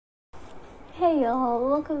Hey y'all,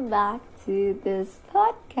 welcome back to this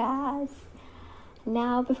podcast.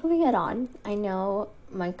 Now, before we get on, I know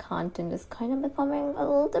my content is kind of becoming a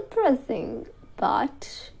little depressing,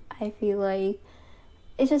 but I feel like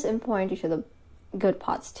it's just important to show the good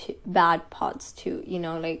parts too, bad parts too.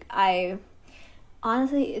 I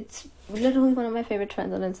honestly, it's literally one of my favorite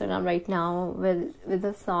trends on Instagram right now with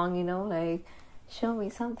the song, show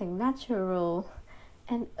me something natural.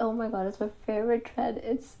 And oh my god, it's my favorite trend.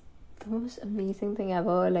 It's the most amazing thing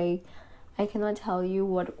ever. Like, I cannot tell you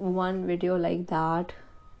what one video like that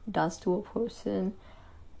does to a person.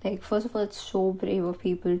 Like, first of all, it's so brave of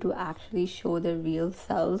people to actually show their real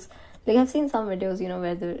selves. Like, I've seen some videos,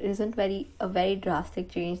 where there isn't a very drastic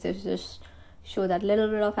change. There's just show that little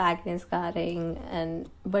bit of acne scarring,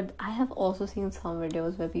 but I have also seen some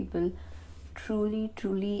videos where people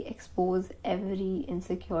truly expose every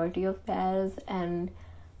insecurity of theirs. And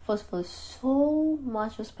first of all, so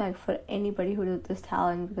much respect for anybody who does this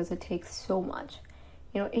talent, because it takes so much.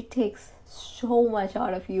 It takes so much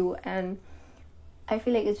out of you, and I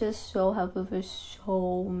feel like it's just so helpful for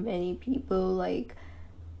so many people, like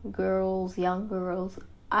girls, young girls.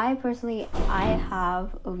 I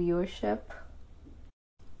have a viewership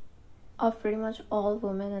of pretty much all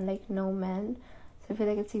women and like no men. So I feel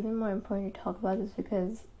like it's even more important to talk about this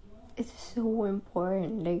because it's so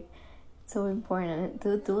important. Like, so important.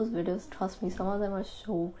 And those videos, trust me, some of them are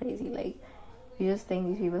so crazy. Like, you just think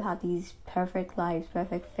these people have these perfect lives,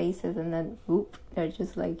 perfect faces, and then whoop, they're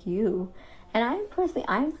just like you. And I'm the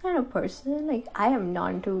kind of person, like, I am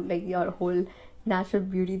not into like your whole natural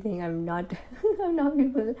beauty thing. I'm not I'm not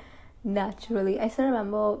people naturally. I still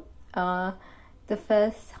remember the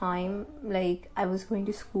first time, like, I was going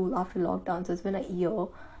to school after lockdown. So it's been a year.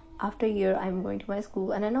 After a year, I'm going to my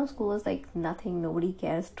school, and I know school is like nothing, nobody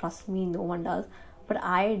cares, trust me, no one does, but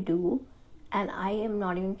I do. And I am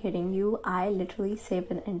not even kidding you, I literally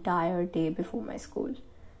saved an entire day before my school.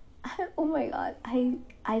 Oh my god,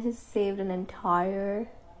 I just saved an entire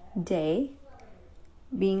day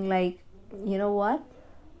being like, you know what,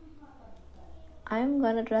 I'm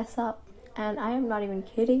gonna dress up. And I am not even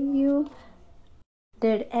kidding you,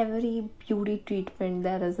 did every beauty treatment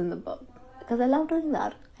there is in the book, because I love doing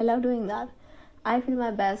that. I feel my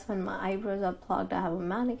best when my eyebrows are plucked, I have a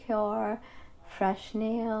manicure, fresh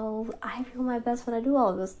nails. I feel my best when I do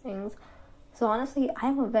all those things. So honestly,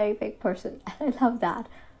 I'm a very big person and I love that.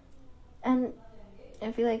 And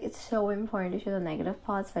I feel like it's so important to show the negative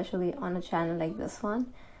parts, especially on a channel like this one.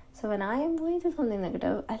 So when I am going through something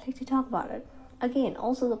negative, I like to talk about it. Again,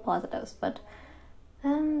 also the positives, but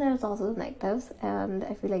then there's also the negatives, and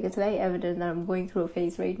I feel like it's very evident that I'm going through a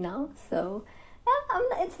phase right now. So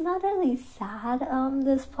it's not really sad,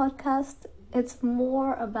 this podcast. It's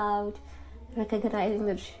more about recognizing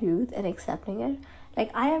the truth and accepting it.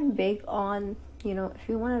 Like, I am big on, if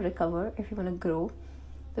you want to recover, if you want to grow,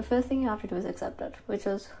 the first thing you have to do is accept it, which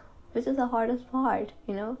is the hardest part.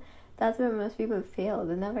 That's where most people fail.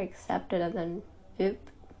 They never accept it, and then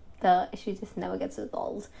the issue just never gets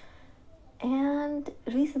resolved. And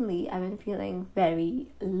recently I've been feeling very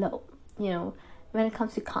low, when it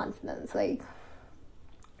comes to confidence. Like,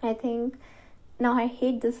 I think, now I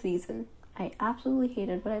hate this reason, I absolutely hate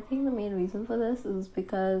it, but I think the main reason for this is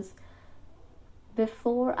because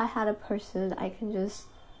before I had a person I can just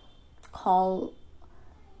call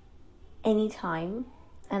anytime,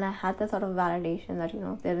 and I had that sort of validation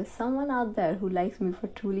that, there is someone out there who likes me for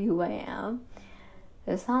truly who I am.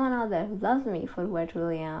 There's someone out there who loves me for who I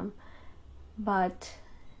truly am. But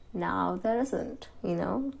now there isn't,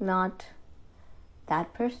 not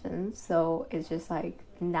that person. So it's just like,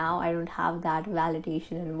 now I don't have that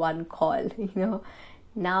validation in one call.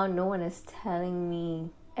 Now no one is telling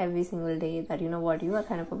me every single day that, what, you are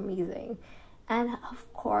kind of amazing. And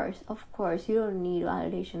of course, you don't need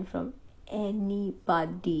validation from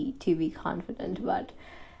anybody to be confident, but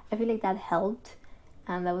I feel like that helped,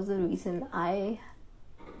 and that was the reason I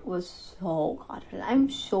was so confident. I'm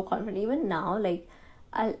so confident even now. Like,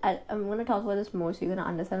 I'm gonna talk about this more so you're gonna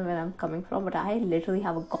understand where I'm coming from, but I literally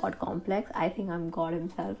have a god complex. I think I'm God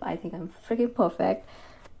himself. I think I'm freaking perfect.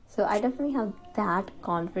 So I definitely have that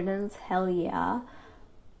confidence, hell yeah.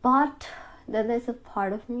 But then there's a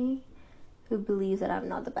part of me who believes that I'm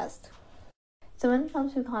not the best. So when it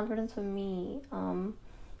comes to confidence for me,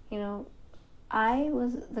 I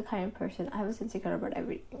was the kind of person, I was insecure about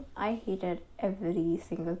everything. I hated every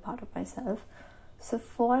single part of myself. So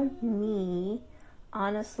for me,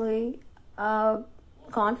 honestly,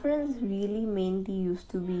 confidence really mainly used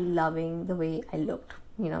to be loving the way I looked,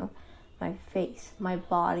 my face, my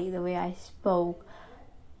body, the way I spoke,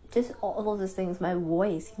 just all of these things, my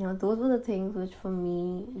voice, those were the things which for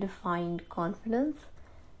me defined confidence.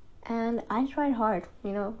 And I tried hard,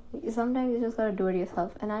 sometimes you just gotta do it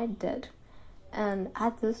yourself, and I did. And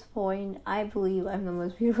at this point, I believe I'm the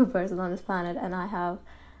most beautiful person on this planet, and I have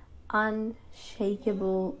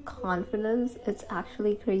unshakable confidence. It's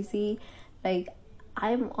actually crazy. Like,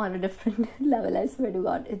 I'm on a different level, I swear to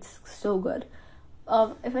God. It's so good.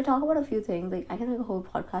 If I talk about a few things, like I can make a whole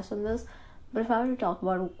podcast on this, but if I were to talk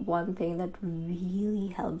about one thing that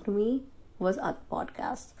really helped me was other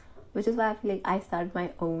podcasts, which is why I feel like I started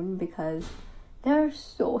my own, because they're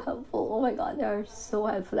so helpful. Oh my God, they're so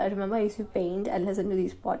helpful. I remember I used to paint and listen to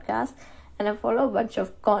these podcasts, and I follow a bunch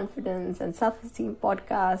of confidence and self-esteem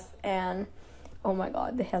podcasts, and oh my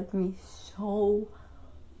God, they helped me so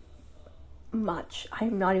much.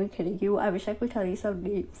 I'm not even kidding you. I wish I could tell you some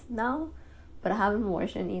names now, but I haven't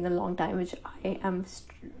watched any in a long time, which I am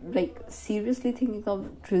seriously thinking of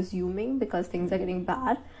resuming because things are getting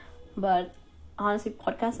bad. But honestly,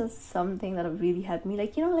 podcasts is something that have really helped me.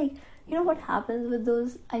 What happens with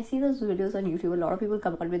those? I see those videos on YouTube. A lot of people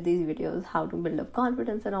come out with these videos, how to build up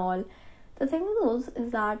confidence and all. The thing with those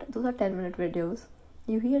is that those are 10-minute videos.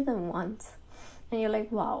 You hear them once, and you're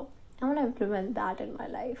like, wow, I want to implement that in my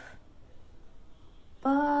life.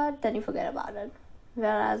 But then you forget about it.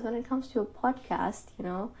 Whereas when it comes to a podcast,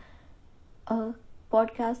 a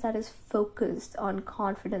podcast that is focused on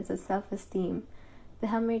confidence and self-esteem, they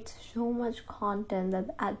have made so much content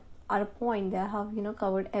that at a point they have,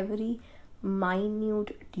 covered every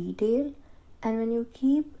minute detail. And when you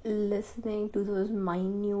keep listening to those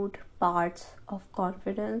minute parts of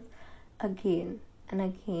confidence again and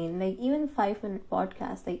again, like even 5-minute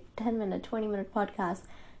podcasts, like 10-minute, 20-minute podcasts,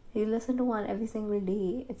 you listen to one every single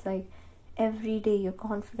day, it's like every day your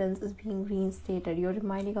confidence is being reinstated. You're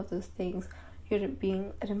reminding of those things. You're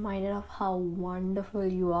being reminded of how wonderful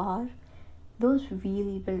you are. Those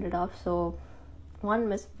really build it up. So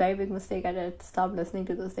one very big mistake I did, stop listening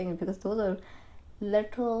to those things, because those are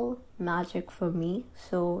literal magic for me.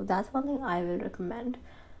 So that's one thing I will recommend.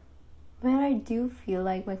 Where I do feel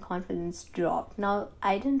like my confidence dropped. Now,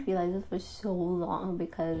 I didn't realize this for so long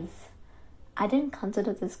because I didn't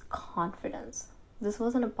consider this confidence. This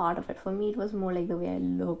wasn't a part of it. For me, it was more like the way I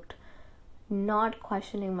looked, not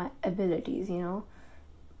questioning my abilities,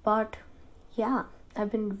 But yeah,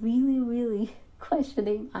 I've been really, really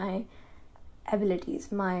questioning my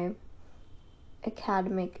abilities, my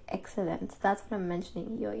academic excellence. That's what I'm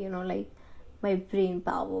mentioning here, my brain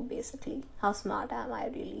power, basically. How smart am I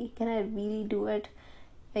really? Can I really do it?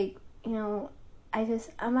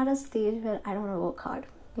 I'm at a stage where I don't want to work hard.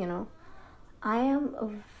 I am a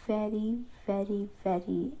very, very,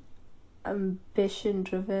 very ambition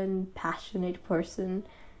driven, passionate person.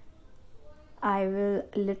 I will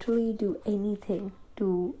literally do anything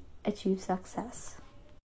to achieve success.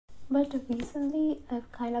 But recently,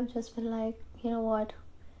 I've kind of just been like, you know what?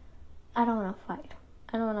 I don't want to fight.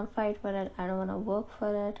 I don't want to fight for it. I don't want to work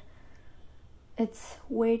for it. It's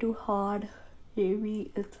way too hard.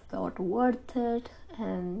 Maybe it's not worth it.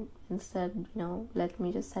 And instead, let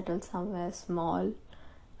me just settle somewhere small.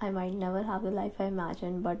 I might never have the life I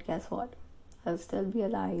imagined, but guess what? I'll still be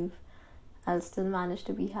alive. I'll still manage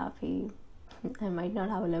to be happy. I might not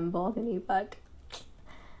have a Lamborghini, but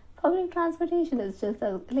public transportation is just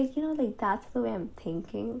that's the way I'm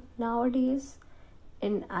thinking nowadays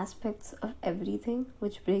in aspects of everything,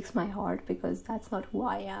 which breaks my heart because that's not who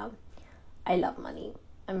I am. I love money.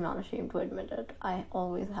 I'm not ashamed to admit it. I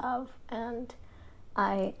always have, and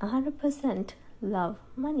I 100% love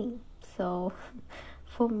money. So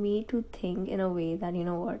for me to think in a way that,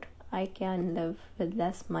 I can live with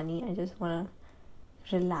less money, I just want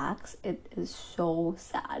to relax, it is so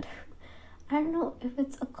sad. I don't know if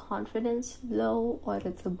it's a confidence low or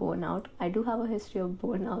it's a burnout. I do have a history of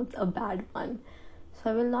burnouts, a bad one.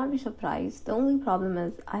 So I will not be surprised. The only problem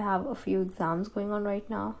is I have a few exams going on right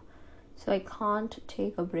now. So I can't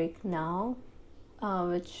take a break now,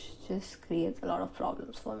 which just creates a lot of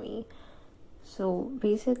problems for me. So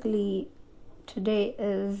basically, today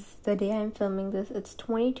is the day I'm filming this. It's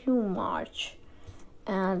 22 March.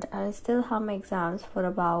 And I still have my exams for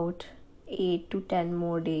about 8 to 10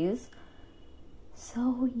 more days.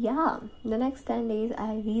 So yeah, the next 10 days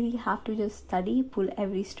I really have to just study, pull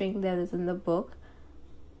every string there is in the book,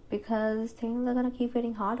 because things are gonna keep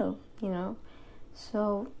getting harder,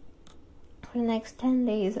 So for the next 10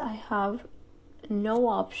 days I have no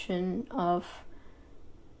option of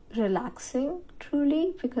relaxing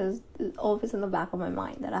truly, because it's always in the back of my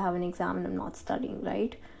mind that I have an exam and I'm not studying,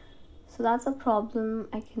 right? So that's a problem.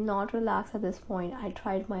 I cannot relax at this point. I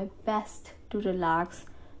tried my best to relax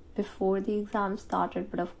before the exam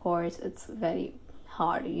started, but of course it's very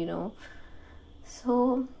hard,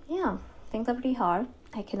 So yeah, things are pretty hard.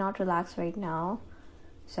 I cannot relax right now.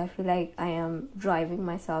 So I feel like I am driving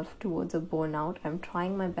myself towards a burnout. I'm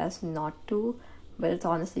trying my best not to, but it's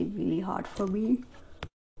honestly really hard for me.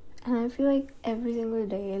 And I feel like every single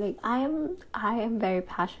day, like I am very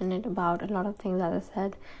passionate about a lot of things, as I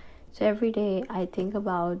said. So every day I think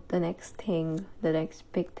about the next thing, the next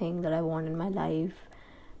big thing that I want in my life.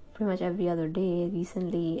 Pretty much every other day.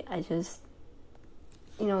 Recently, I just,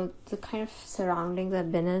 the kind of surroundings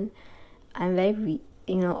I've been in, I'm very,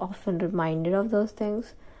 often reminded of those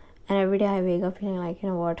things. And every day I wake up feeling like, you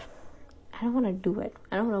know what, I don't want to do it.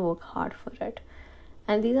 I don't want to work hard for it.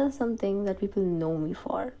 And these are some things that people know me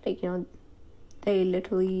for. Like, they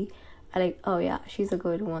literally are like, oh yeah, she's a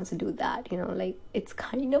girl who wants to do that. Like, it's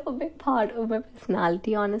kind of a big part of my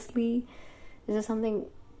personality, honestly. It's just something,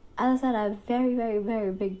 as I said, I have very, very,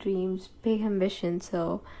 very big dreams, big ambitions.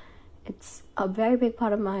 So it's a very big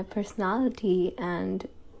part of my personality. And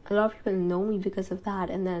a lot of people know me because of that.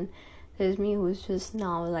 And then there's me who's just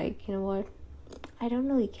now like, you know what, I don't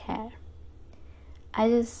really care. I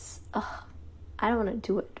don't want to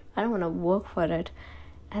do it. I don't want to work for it.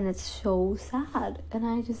 And it's so sad. And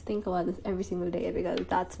I just think about this every single day because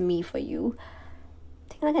that's me for you.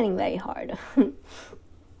 Things are getting very hard.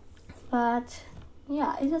 But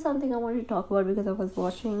yeah, it's just something I wanted to talk about because I was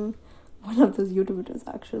watching one of those YouTube videos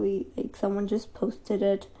actually. Like, someone just posted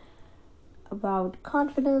it about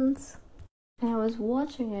confidence. And I was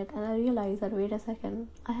watching it and I realized that, wait a second,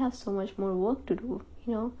 I have so much more work to do,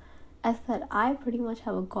 I said, I pretty much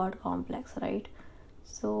have a god complex, right?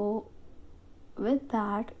 So with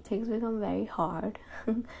that, things become very hard.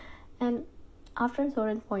 And after a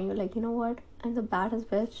certain point, you're like, you know what, I'm the baddest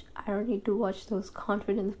bitch. I don't need to watch those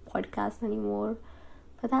confidence podcasts anymore.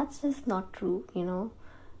 But that's just not true,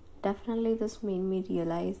 Definitely this made me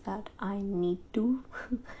realize that I need to.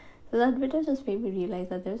 So that video just made me realize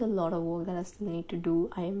that there's a lot of work that I still need to do.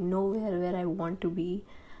 I am nowhere where I want to be.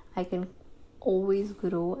 I can always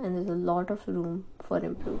grow and there's a lot of room for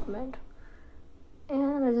improvement.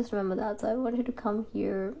 And I just remember that, so I wanted to come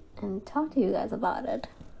here and talk to you guys about it.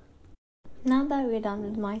 Now that we're done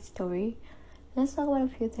with my story, let's talk about a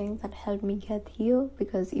few things that helped me get here,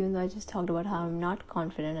 because even though I just talked about how I'm not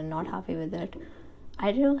confident and not happy with it,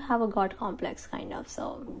 I do have a god complex kind of,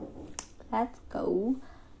 so let's go.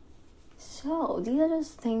 So these are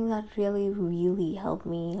just things that really, really help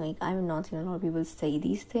me. Like, I've not seen a lot of people say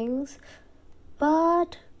these things,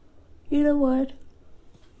 but you know what?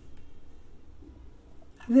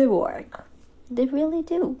 They work. They really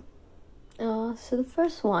do. So the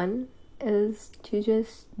first one is to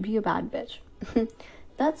just be a bad bitch.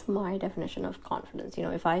 That's my definition of confidence.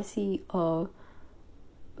 If I see a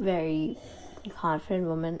very confident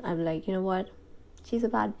woman, I'm like, you know what? She's a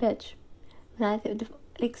bad bitch. And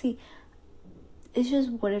see, it's just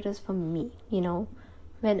what it is for me,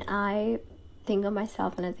 When I think of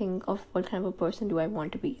myself and I think of what kind of a person do I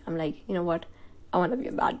want to be, I'm like, you know what? I want to be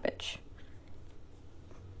a bad bitch.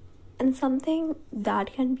 And something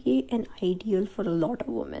that can be an ideal for a lot of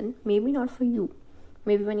women, maybe not for you.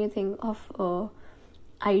 Maybe when you think of a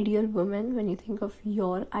ideal woman, when you think of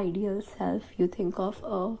your ideal self, you think of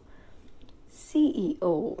a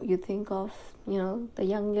CEO, you think of, the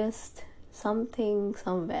youngest something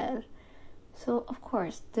somewhere. So, of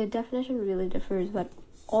course, the definition really differs, but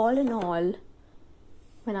all in all,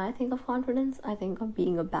 when I think of confidence, I think of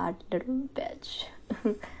being a bad little bitch.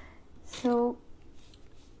 So,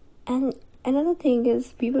 and another thing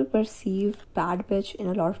is, people perceive bad bitch in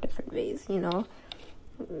a lot of different ways,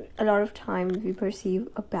 A lot of times we perceive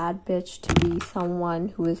a bad bitch to be someone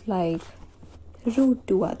who is like rude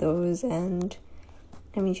to others, and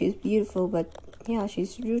I mean, she's beautiful, but yeah,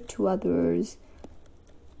 she's rude to others.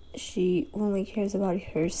 She only cares about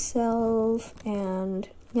herself and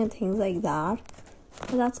things like that.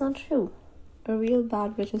 But that's not true. A real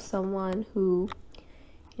bad bitch is someone who,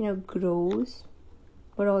 grows,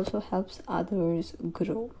 but also helps others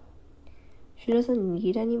grow. She doesn't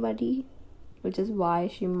need anybody, which is why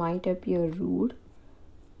she might appear rude,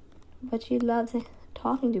 but she loves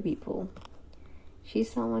talking to people.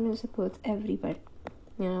 She's someone who supports everybody,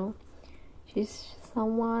 She's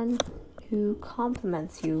someone who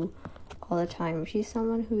compliments you all the time. She's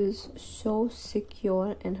someone who is so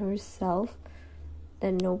secure in herself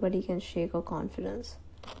that nobody can shake her confidence.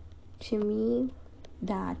 To me,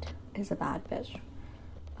 that is a bad bitch.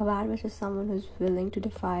 A bad bitch is someone who's willing to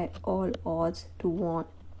defy all odds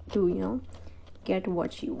to get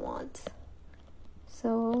what she wants.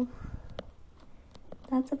 So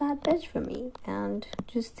that's a bad bitch for me. And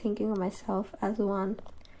just thinking of myself as one,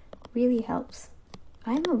 really helps.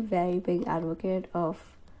 I'm a very big advocate of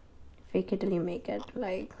fake it till you make it,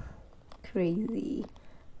 like crazy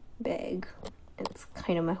big. It's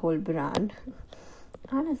kind of my whole brand.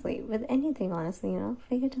 Honestly, with anything, honestly,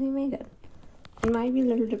 fake it till you make it. It might be a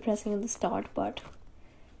little depressing at the start, but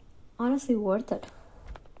honestly, worth it.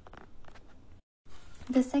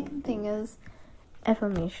 The second thing is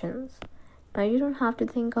affirmations. Now, you don't have to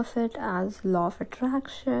think of it as law of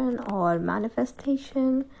attraction or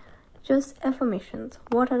manifestation, just affirmations.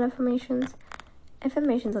 What are affirmations?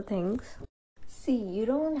 Affirmations are things. See, you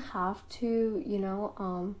don't have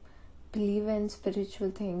to, believe in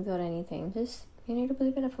spiritual things or anything. Just, you need to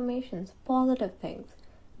believe in affirmations, positive things.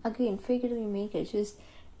 Again, fake it till you make it. Just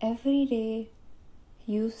every day,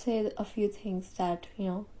 you say a few things that,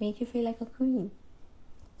 make you feel like a queen.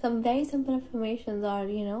 Some very simple affirmations are,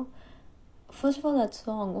 first of all, that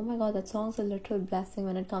song. Oh my god, that song's a literal blessing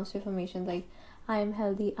when it comes to affirmations. Like, I am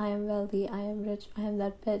healthy, I am wealthy, I am rich, I am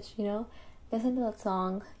that bitch, Listen to that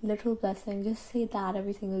song, literal blessing. Just say that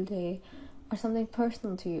every single day. Or something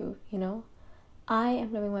personal to you, I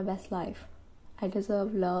am living my best life. I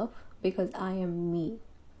deserve love because I am me.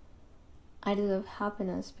 I deserve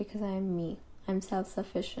happiness because I am me. I'm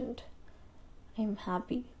self-sufficient. I'm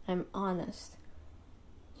happy. I'm honest.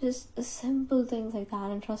 Just simple things like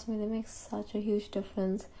that, and trust me, they make such a huge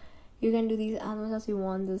difference. You can do these as much as you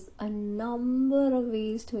want. There's a number of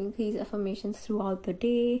ways to increase affirmations throughout the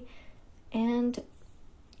day, and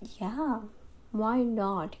yeah, why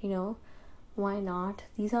not? Why not?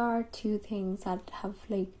 These are two things that have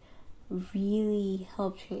really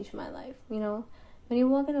helped change my life. When you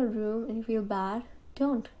walk in a room and you feel bad,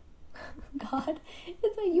 don't. God,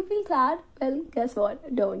 it's like you feel sad. Well, guess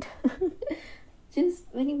what? Don't. Just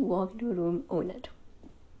when you walk into a room, own it.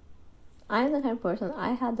 I am the kind of person,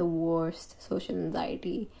 I had the worst social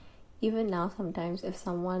anxiety. Even now, sometimes if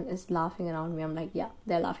someone is laughing around me, I'm like, yeah,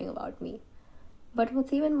 they're laughing about me. But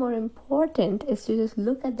what's even more important is to just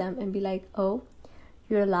look at them and be like, oh,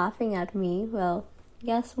 you're laughing at me. Well,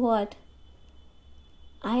 guess what?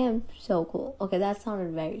 I am so cool. Okay, that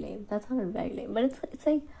sounded very lame. But it's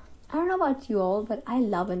like, I don't know about you all, but I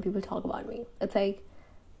love when people talk about me. It's like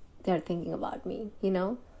they're thinking about me,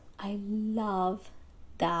 I love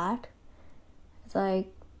that. It's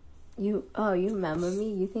like, you remember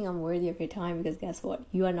me? You think I'm worthy of your time because guess what?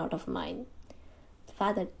 You are not of mine. The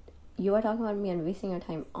fact that you are talking about me and wasting your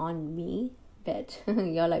time on me, bitch,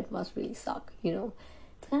 your life must really suck,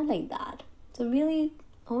 It's kind of like that. So really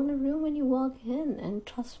own a room when you walk in, and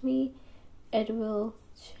trust me, it will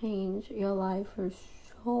change your life for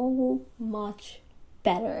so much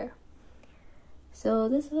better. So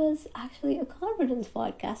this was actually a confidence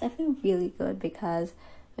podcast. I feel really good because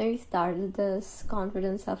when we started this,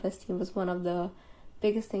 confidence, self-esteem was one of the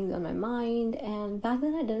biggest things on my mind, and back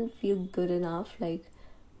then I didn't feel good enough,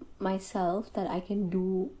 myself, that I can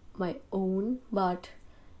do my own, but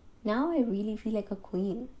now I really feel like a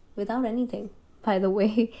queen without anything, by the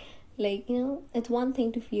way. It's one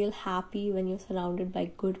thing to feel happy when you're surrounded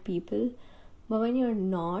by good people, but when you're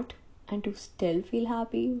not, and to still feel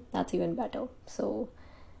happy, that's even better. So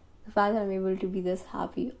the fact that I'm able to be this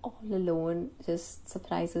happy all alone just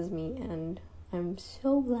surprises me, and I'm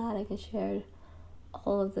so glad I can share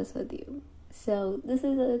all of this with you. So this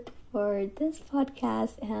is it for this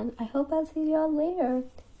podcast, and I hope I'll see you all later.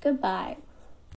 Goodbye.